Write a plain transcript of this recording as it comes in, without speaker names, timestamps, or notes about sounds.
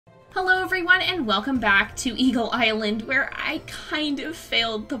Hello everyone and welcome back to Eagle Island, where I kind of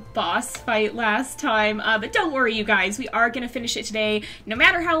failed the boss fight last time, but don't worry you guys, we are going to finish it today. No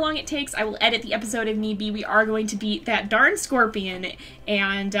matter how long it takes, I will edit the episode if need be. We are going to beat that darn scorpion,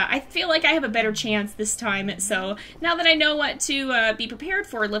 and I feel like I have a better chance this time, so now that I know what to be prepared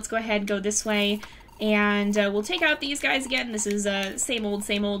for, let's go ahead and go this way. And we'll take out these guys again. This is same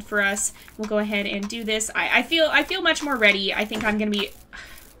old for us. We'll go ahead and do this. I feel much more ready. I think I'm going to be...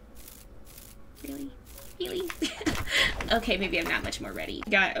 Really? Okay, maybe I'm not much more ready.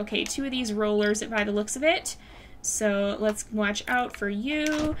 Got, okay, 2 of these rollers by the looks of it. So let's watch out for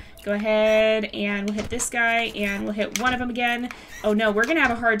you. Go ahead and we'll hit this guy and we'll hit one of them again. Oh no, we're gonna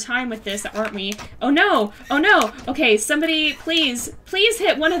have a hard time with this, aren't we? Oh no! Oh no! Okay, somebody please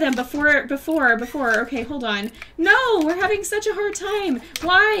hit one of them before. Okay, hold on. No, we're having such a hard time.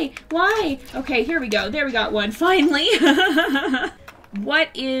 Why? Okay, here we go. There we got one, finally. What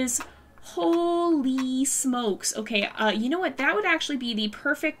is... Holy smokes. Okay, you know what? That would actually be the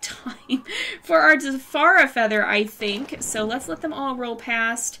perfect time for our Zafara feather, I think. So let's let them all roll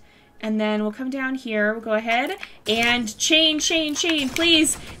past, and then we'll come down here. We'll go ahead and chain,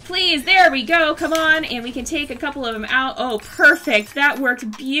 please. There we go. Come on, and we can take a couple of them out. Oh, perfect. That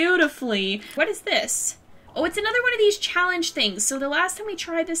worked beautifully. What is this? Oh, it's another one of these challenge things. So the last time we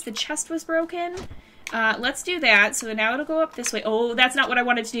tried this, the chest was broken. Let's do that. So now it'll go up this way. Oh, that's not what I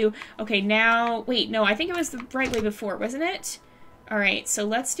wanted to do. Okay, now, wait, no, I think it was the right way before, wasn't it? All right, so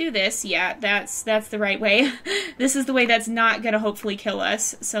let's do this. Yeah, that's the right way. This is the way that's not gonna hopefully kill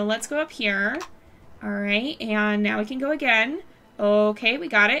us. So let's go up here. All right, and now we can go again. Okay, we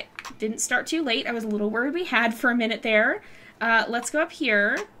got it. Didn't start too late. I was a little worried we had for a minute there. Let's go up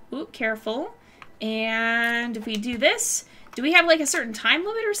here. Ooh, careful. And if we do this, do we have like a certain time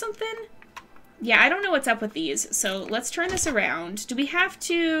limit or something? Yeah, I don't know what's up with these, so let's turn this around. Do we have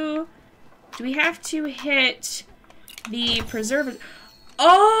to hit the preserver?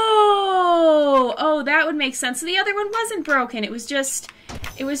 Oh, that would make sense. So the other one wasn't broken. It was just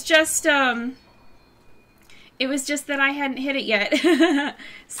that I hadn't hit it yet.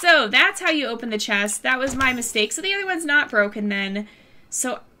 So that's how you open the chest. That was my mistake. So the other one's not broken then.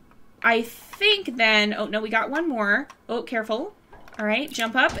 So I think then, oh no, we got one more. Oh, careful. All right,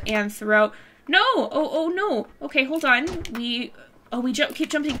 jump up and throw. No! Oh no! Okay, hold on. We keep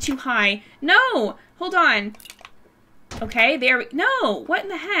jumping too high. No! Hold on. Okay, there we... No! What in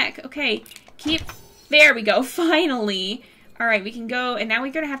the heck? Okay, there we go, finally. Alright, we can go, and now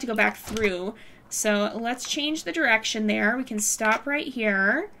we're gonna have to go back through. So, let's change the direction there. We can stop right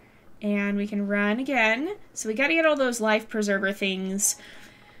here, and we can run again. So we gotta get all those life preserver things.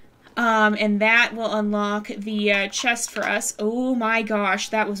 And that will unlock the chest for us. Oh my gosh,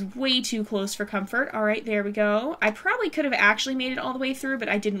 that was way too close for comfort. All right, there we go. I probably could have actually made it all the way through, but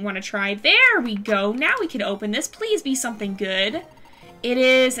I didn't want to try. There we go. Now we can open this. Please be something good. It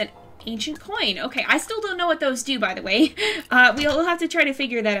is an ancient coin. Okay, I still don't know what those do, by the way. We'll have to try to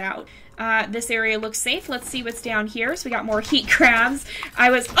figure that out. This area looks safe. Let's see what's down here. So we got more heat crabs. Oh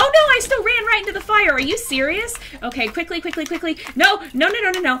no, I still ran right into the fire. Are you serious? Okay, quickly. No.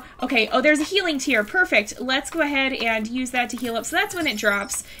 Okay, oh, there's a healing tier. Perfect. Let's go ahead and use that to heal up. So that's when it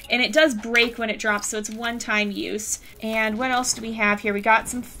drops. And it does break when it drops, so it's one-time use. And what else do we have here? We got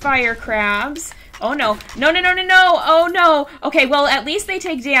some fire crabs. Oh no. No. Oh no. Okay, well, at least they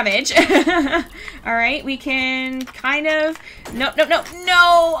take damage. Alright, we can kind of... No.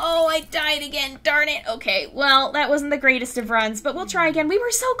 Oh, I died again. Darn it. Okay, well, that wasn't the greatest of runs, but we'll try again. We were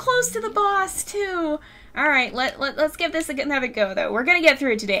so close to the boss, too. Alright, let's give this another go, though. We're gonna get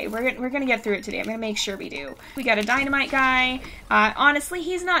through it today. We're gonna get through it today. I'm gonna make sure we do. We got a dynamite guy. Honestly,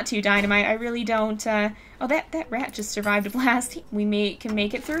 he's not too dynamite. I really don't... Oh, that rat just survived a blast. We can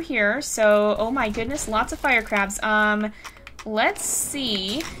make it through here. So, oh my goodness, lots of fire crabs. Let's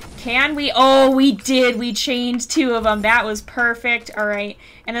see. Can we? Oh, we did. We chained 2 of them. That was perfect. All right.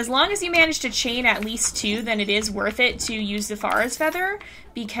 And as long as you manage to chain at least 2, then it is worth it to use Zafara's feather,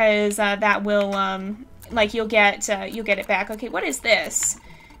 because that will, like, you'll get it back. Okay, what is this?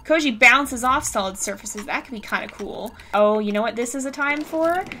 Koji bounces off solid surfaces. That could be kind of cool. Oh, you know what this is a time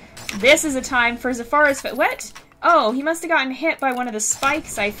for? This is a time for Zafara's feather. What? Oh, he must have gotten hit by one of the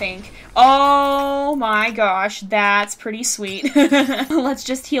spikes, I think. Oh my gosh, that's pretty sweet. Let's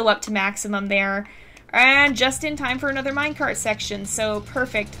just heal up to maximum there. And just in time for another minecart section, so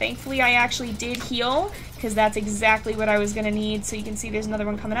perfect. Thankfully, I actually did heal, because that's exactly what I was going to need. So you can see there's another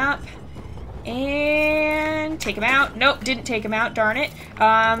one coming up. And take him out. Nope, didn't take him out, darn it.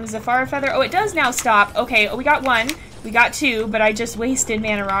 Zafara feather. Oh, it does now stop. Okay, oh, we got one. We got 2, but I just wasted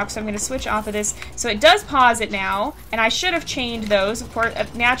mana rock, so I'm going to switch off of this. So it does pause it now, and I should have chained those. Of course,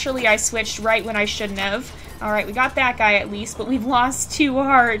 naturally I switched right when I shouldn't have. Alright, we got that guy at least, but we've lost 2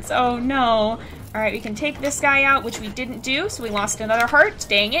 hearts. Oh no. Alright, we can take this guy out, which we didn't do, so we lost another heart.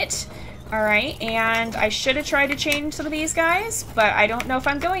 Dang it. Alright, and I should have tried to chain some of these guys, but I don't know if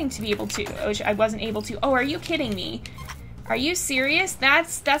I'm going to be able to. Which I wasn't able to. Oh, are you kidding me? Are you serious?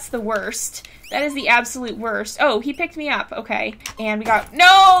 That's the worst. That is the absolute worst. Oh, he picked me up. Okay. And we got... No!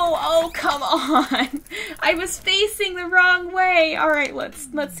 Oh, come on! I was facing the wrong way! Alright,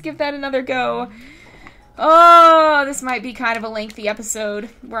 let's give that another go. Oh, this might be kind of a lengthy episode.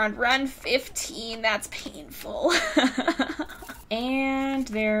 We're on run 15. That's painful. And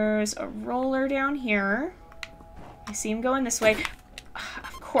there's a roller down here. I see him going this way.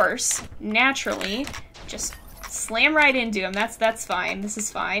 Of course, naturally, just slam right into him. That's fine. This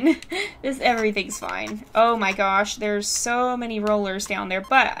is fine. Everything's fine. Oh my gosh, there's so many rollers down there,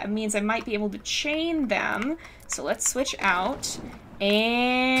 but it means I might be able to chain them. So let's switch out.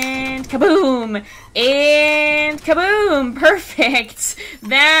 And kaboom! And kaboom! Perfect!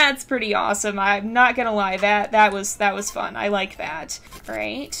 That's pretty awesome. I'm not gonna lie, that was fun. I like that.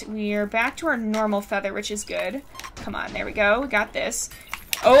 Alright, we are back to our normal feather, which is good. Come on, there we go. We got this.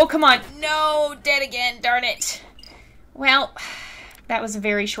 Oh, come on. No! Dead again, darn it. Well, that was a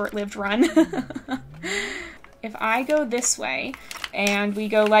very short-lived run. If I go this way, and we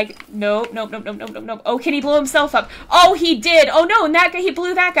go like, nope. Oh, can he blow himself up? Oh, he did! Oh no, and that guy, he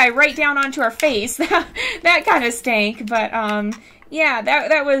blew that guy right down onto our face. That kind of stank, but, yeah,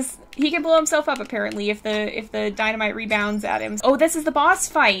 that was, he can blow himself up apparently if the dynamite rebounds at him. Oh, this is the boss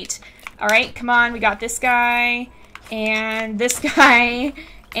fight! Alright, come on, we got this guy, and this guy,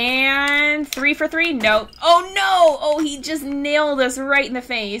 and 3 for 3, nope. Oh no! Oh, he just nailed us right in the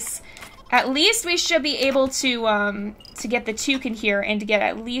face. At least we should be able to get the toucan here and to get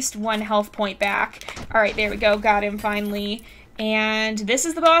at least 1 health point back. Alright, there we go. Got him finally. And this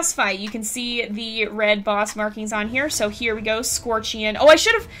is the boss fight. You can see the red boss markings on here. So here we go. Scorchian. Oh,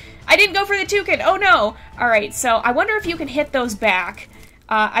 I didn't go for the toucan. Oh no. Alright, so I wonder if you can hit those back.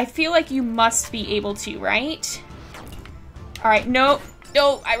 I feel like you must be able to, right? Alright, no,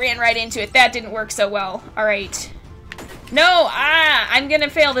 I ran right into it. That didn't work so well. Alright. No! I'm gonna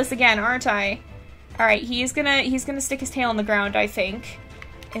fail this again, aren't I? Alright, he's gonna stick his tail on the ground, I think.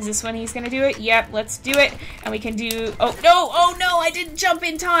 Is this when he's gonna do it? Yep, let's do it. And we can do... Oh no, I didn't jump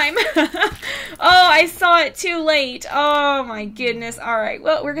in time! Oh, I saw it too late. Oh my goodness. Alright,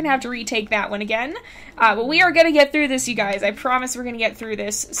 well, we're gonna have to retake that one again. But we are gonna get through this, you guys. I promise we're gonna get through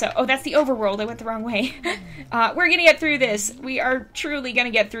this. So, oh, that's the overworld. I went the wrong way. We're gonna get through this. We are truly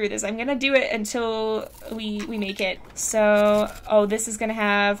gonna get through this. I'm gonna do it until we make it. So, oh, this is gonna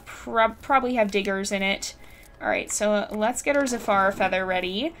have... probably have diggers in it. Alright, so let's get our Zafar feather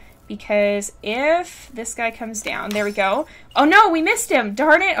ready, because if this guy comes down, there we go. Oh no, we missed him!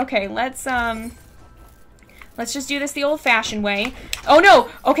 Darn it! Okay, let's just do this the old-fashioned way. Oh no!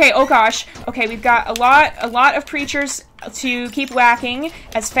 Okay, oh gosh. Okay, we've got a lot of creatures to keep whacking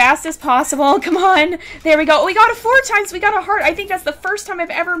as fast as possible. Come on! There we go. Oh, we got it 4 times! We got a heart! I think that's the first time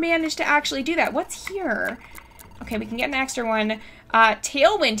I've ever managed to actually do that. What's here? Okay, we can get an extra one.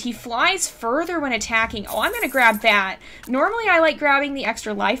 Tailwind, he flies further when attacking. Oh, I'm gonna grab that. Normally I like grabbing the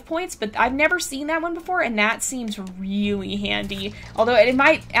extra life points, but I've never seen that one before, and that seems really handy. Although it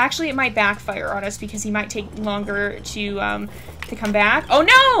might backfire on us because he might take longer to come back. Oh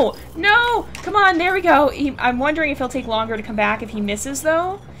no! No! Come on, there we go. I'm wondering if he'll take longer to come back if he misses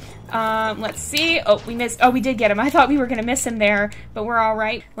though. Let's see. Oh, we missed. Oh, we did get him. I thought we were gonna miss him there, but we're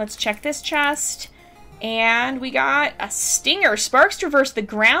alright. Let's check this chest. And we got a stinger. Sparks traverse the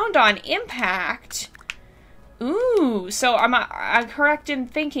ground on impact. Ooh, so I'm correct in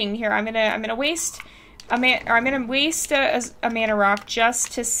thinking here. I'm gonna waste a mana rock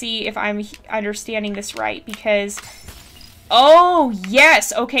just to see if I'm understanding this right, because oh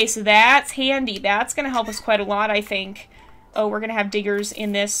yes, okay, so that's handy. That's gonna help us quite a lot, I think. Oh, we're gonna have diggers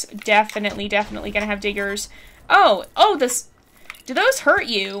in this. Definitely gonna have diggers. Oh, do those hurt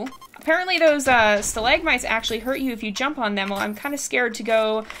you? Apparently those stalagmites actually hurt you if you jump on them. Well, I'm kind of scared to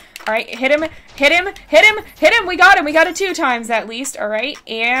go. Alright, hit him, hit him, hit him, hit him! We got him! We got it 2 times at least. Alright,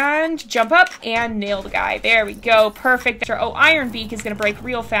 and jump up and nail the guy. There we go. Perfect. Oh, Iron Beak is going to break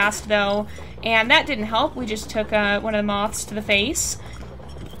real fast though. And that didn't help. We just took one of the moths to the face.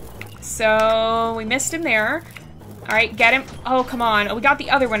 So, we missed him there. Alright, get him. Oh, come on. Oh, we got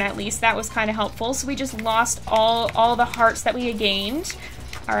the other one at least. That was kind of helpful. So we just lost all the hearts that we had gained.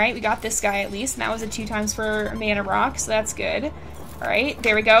 Alright, we got this guy at least, and that was a 2 times for mana rock, so that's good. Alright,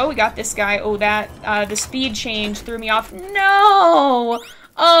 there we go. We got this guy. Oh, the speed change threw me off. No!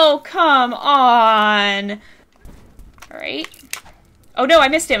 Oh, come on! Alright. Oh no, I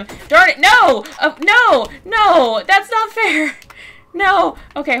missed him. Darn it, no! No! No! That's not fair! No!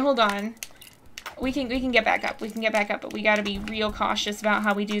 Okay, hold on. We can get back up. We can get back up, but we gotta be real cautious about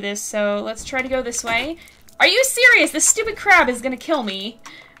how we do this, so let's try to go this way. Are you serious? This stupid crab is gonna kill me.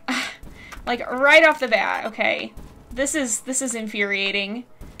 Like, right off the bat. Okay. This is infuriating.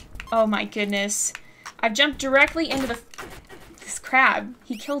 Oh my goodness. I've jumped directly into this crab.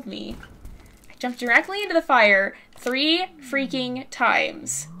 He killed me. I jumped directly into the fire 3 freaking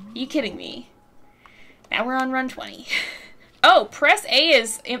times. Are you kidding me? Now we're on run 20. Oh, press A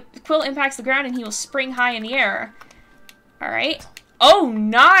is Quill impacts the ground and he will spring high in the air. Alright. Oh,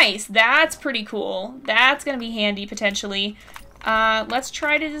 nice! That's pretty cool. That's gonna be handy, potentially. Let's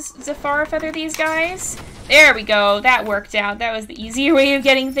try to Zafara Feather these guys. There we go. That worked out. That was the easier way of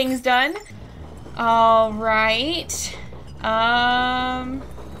getting things done. Alright.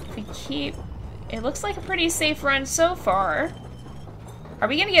 If we keep... It looks like a pretty safe run so far. Are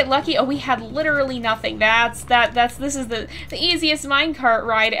we gonna get lucky? Oh, we had literally nothing. This is the easiest minecart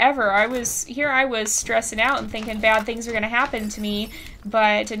ride ever. I was stressing out and thinking bad things were gonna happen to me,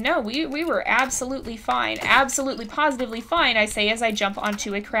 but no, we were absolutely fine. Absolutely positively fine, I say, as I jump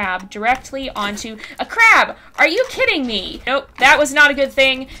onto a crab. Directly onto a crab! Are you kidding me? Nope, that was not a good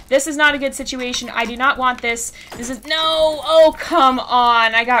thing. This is not a good situation. I do not want this. This is... No! Oh, come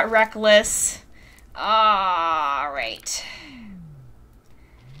on! I got reckless. Alright.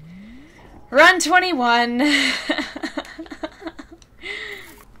 Run 21.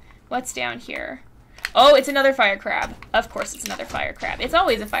 What's down here? Oh, it's another fire crab. Of course it's another fire crab. It's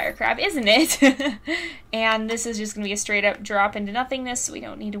always a fire crab, isn't it? And this is just going to be a straight up drop into nothingness, so we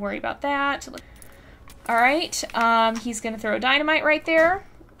don't need to worry about that. Alright, he's going to throw dynamite right there.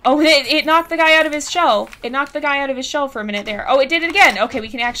 Oh, it knocked the guy out of his shell. It knocked the guy out of his shell for a minute there. Oh, it did it again. Okay, we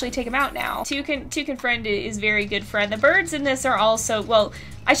can actually take him out now. Toucan friend is very good friend. The birds in this are also, well,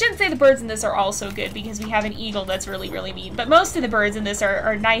 I shouldn't say the birds in this are also good because we have an eagle that's really, really mean. But most of the birds in this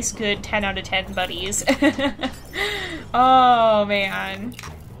are nice, good 10 out of 10 buddies. Oh, man.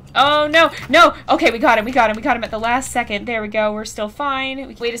 Oh, no, no. Okay, we got him at the last second. There we go, we're still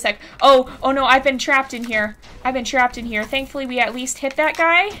fine. Wait a sec. Oh no, I've been trapped in here. Thankfully, we at least hit that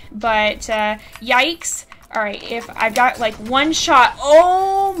guy, but, yikes. Alright, if I've got, like, one shot.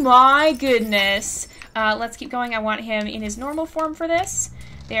 Oh, my goodness. Let's keep going. I want him in his normal form for this.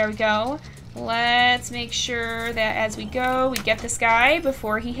 There we go. Let's make sure that as we go, we get this guy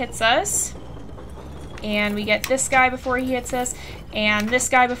before he hits us. And we get this guy before he hits us, and this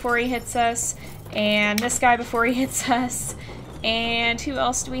guy before he hits us, and this guy before he hits us. And who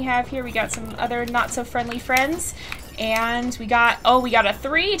else do we have here? We got some other not-so-friendly friends. And we got, oh, we got a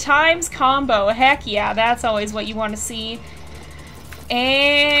 3 times combo. Heck yeah, that's always what you want to see.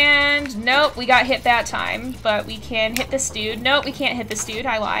 And nope, we got hit that time, but we can hit this dude. Nope, we can't hit this dude,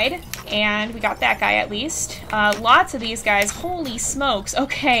 I lied. And we got that guy at least. Lots of these guys, holy smokes.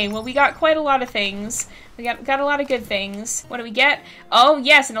 Okay, well we got quite a lot of things. We got a lot of good things. What do we get? Oh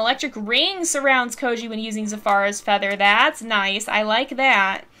yes, an electric ring surrounds Koji when using Zafara's feather. That's nice, I like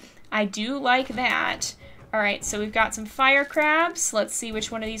that. I do like that. Alright, so we've got some fire crabs. Let's see which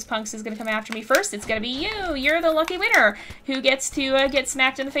one of these punks is going to come after me first. It's going to be you! You're the lucky winner who gets to get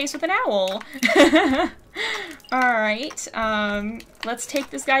smacked in the face with an owl. Alright, let's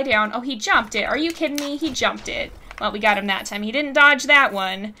take this guy down. Oh, he jumped it. Are you kidding me? He jumped it. Well, we got him that time. He didn't dodge that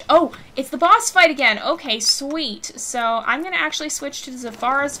one. Oh, it's the boss fight again. Okay, sweet. So I'm going to actually switch to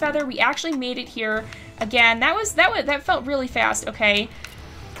Zafara's feather. We actually made it here again. That felt really fast. Okay.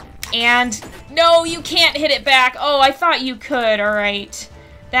 And no, you can't hit it back. Oh, I thought you could. All right,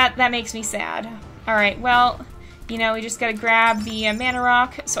 that makes me sad. All right, well, you know, we just gotta grab the mana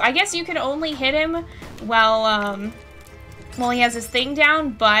rock. So I guess you can only hit him while he has his thing down,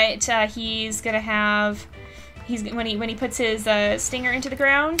 but he's gonna have when he puts his stinger into the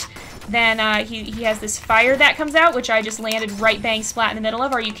ground, then he has this fire that comes out, which I just landed right bang splat in the middle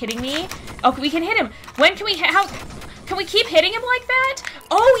of. Are you kidding me? Oh, we can hit him. When can we? How? Can we keep hitting him like that?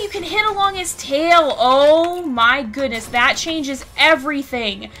 Oh, you can hit along his tail. Oh my goodness, that changes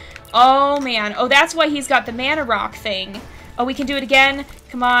everything. Oh man. Oh, that's why he's got the mana rock thing. Oh, we can do it again.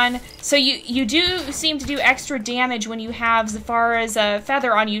 Come on. So you do seem to do extra damage when you have Zafara's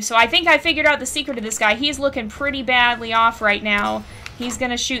feather on you. So I think I figured out the secret of this guy. He's looking pretty badly off right now. He's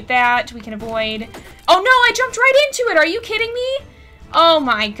gonna shoot that. We can avoid. Oh no, I jumped right into it. Are you kidding me? Oh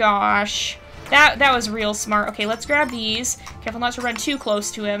my gosh. That was real smart. Okay, let's grab these. Careful not to run too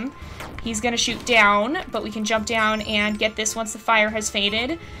close to him. He's gonna shoot down, but we can jump down and get this once the fire has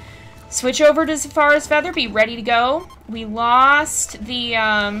faded. Switch over to Zafara's Feather, be ready to go. We lost the,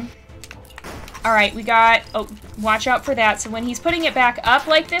 alright, we got, oh, watch out for that. So when he's putting it back up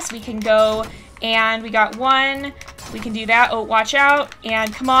like this, we can go, and we got one. We can do that. Oh, watch out.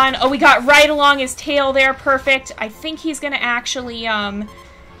 And come on. Oh, we got right along his tail there. Perfect. I think he's gonna actually,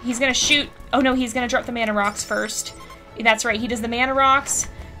 he's gonna shoot. Oh no, he's gonna drop the mana rocks first. That's right, he does the mana rocks.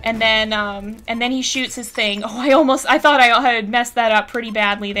 And then he shoots his thing. Oh, I thought I had messed that up pretty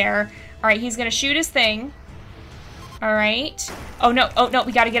badly there. Alright, he's gonna shoot his thing. Alright. Oh no,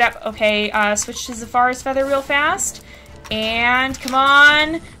 we gotta get up. Okay, switch to Zafara's Feather real fast. And, come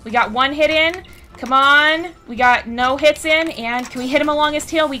on. We got one hit in. Come on. We got no hits in. And can we hit him along his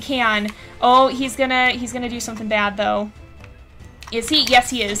tail? We can. Oh, he's gonna do something bad, though. Is he?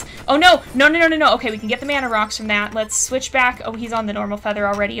 Yes, he is. Oh, no. No. Okay, we can get the mana rocks from that. Let's switch back. Oh, he's on the normal feather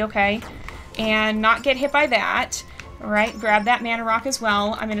already. Okay. And not get hit by that. All right, grab that mana rock as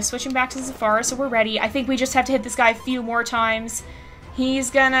well. I'm going to switch him back to Zafara, so we're ready. I think we just have to hit this guy a few more times. He's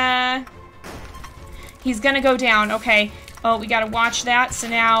gonna go down. Okay. Oh, we gotta watch that. So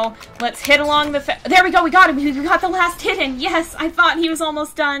now, let's hit along the there we go, we got him! We got the last hit in! Yes! I thought he was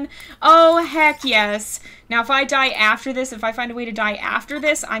almost done. Oh, heck yes. Now, if I die after this, if I find a way to die after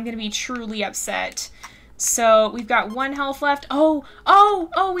this, I'm gonna be truly upset. So, we've got 1 health left. Oh,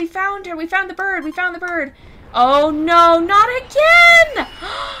 we found her! We found the bird! We found the bird! Oh, no, not again!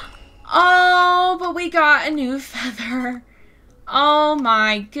 Oh, but we got a new feather. Oh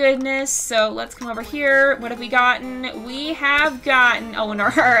my goodness. So let's come over here. What have we gotten? We have gotten... Oh, and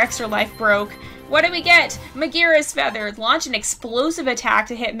our extra life broke. What did we get? Magira's Feather. Launch an explosive attack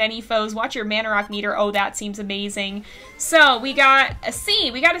to hit many foes. Watch your mana rock meter. Oh, that seems amazing. So we got a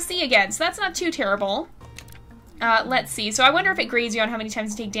C. We got a C again. So that's not too terrible. Let's see. So I wonder if it grades you on how many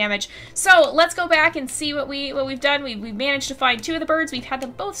times you take damage. So let's go back and see what we've done. We've managed to find 2 of the birds. We've had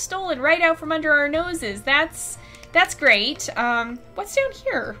them both stolen right out from under our noses. That's great. What's down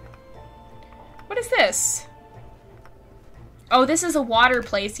here? What is this? Oh, this is a water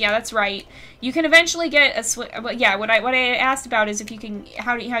place. Yeah, that's right. You can eventually get a yeah, what I asked about is if you can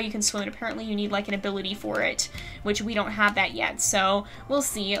how you can swim. Apparently you need like an ability for it, which we don't have that yet. So, we'll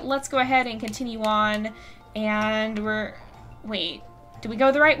see. Let's go ahead and continue on. And wait, did we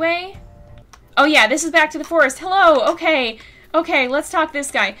go the right way? Oh yeah, this is back to the forest. Hello. Okay, let's talk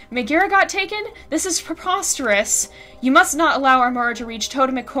this guy. Magira got taken? This is preposterous. You must not allow Armora to reach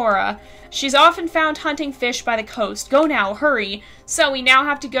Totemikora. She's often found hunting fish by the coast. Go now, hurry. So we now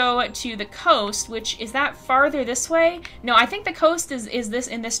have to go to the coast, which, is that farther this way? No, I think the coast is this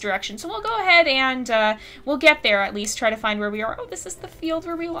in this direction. So we'll go ahead and we'll get there at least, try to find where we are. Oh, this is the field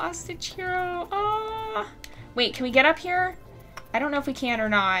where we lost Ichiro. Oh. Wait, can we get up here? I don't know if we can or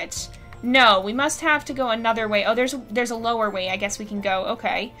not. No, we must have to go another way. Oh, there's a lower way I guess we can go.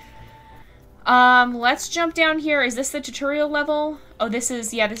 Okay. Let's jump down here. Is this the tutorial level? Oh, this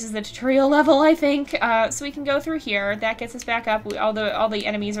is the tutorial level, I think. So we can go through here. That gets us back up. All the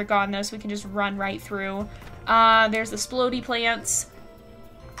enemies are gone, though, so we can just run right through. There's the splody plants.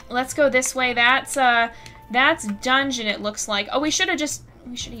 Let's go this way. That's dungeon, it looks like. Oh, we should have used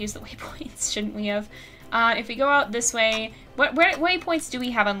the waypoints, shouldn't we have? If we go out this way, what waypoints do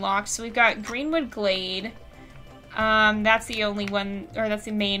we have unlocked? So we've got Greenwood Glade. That's the only one, or that's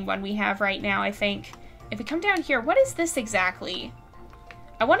the main one we have right now, I think. If we come down here, what is this exactly?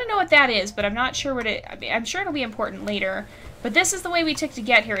 I want to know what that is, but I'm not sure what it... I'm sure it'll be important later. But this is the way we took to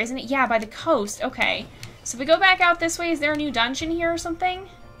get here, isn't it? Yeah, by the coast. Okay. So if we go back out this way, is there a new dungeon here or something?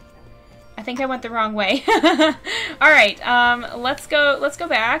 I think I went the wrong way. Alright, let's go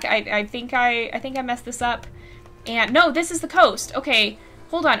back. I think I messed this up. And no, this is the coast. Okay,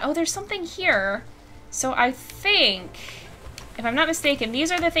 hold on. Oh, there's something here. So I think, if I'm not mistaken,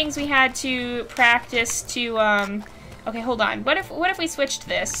 these are the things we had to practice to okay, hold on. What if we switched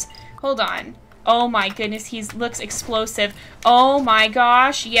this? Hold on. Oh my goodness, he looks explosive. Oh my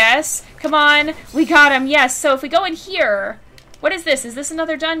gosh, yes. Come on. We got him. Yes. So if we go in here, what is this? Is this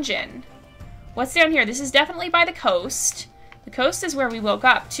another dungeon? What's down here? This is definitely by the coast. The coast is where we woke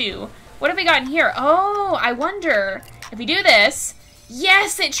up, too. What have we got in here? Oh, I wonder. If we do this...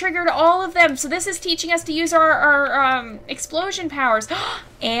 Yes, it triggered all of them. So this is teaching us to use our explosion powers.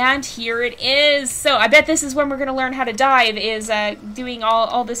 And here it is. So I bet this is when we're going to learn how to dive, is doing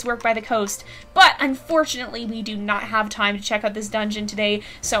all this work by the coast. But unfortunately, we do not have time to check out this dungeon today.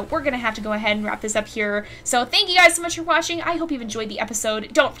 So we're going to have to go ahead and wrap this up here. So thank you guys so much for watching. I hope you've enjoyed the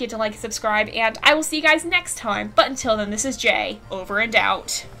episode. Don't forget to like and subscribe. And I will see you guys next time. But until then, this is Jay. Over and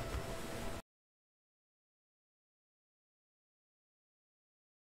out.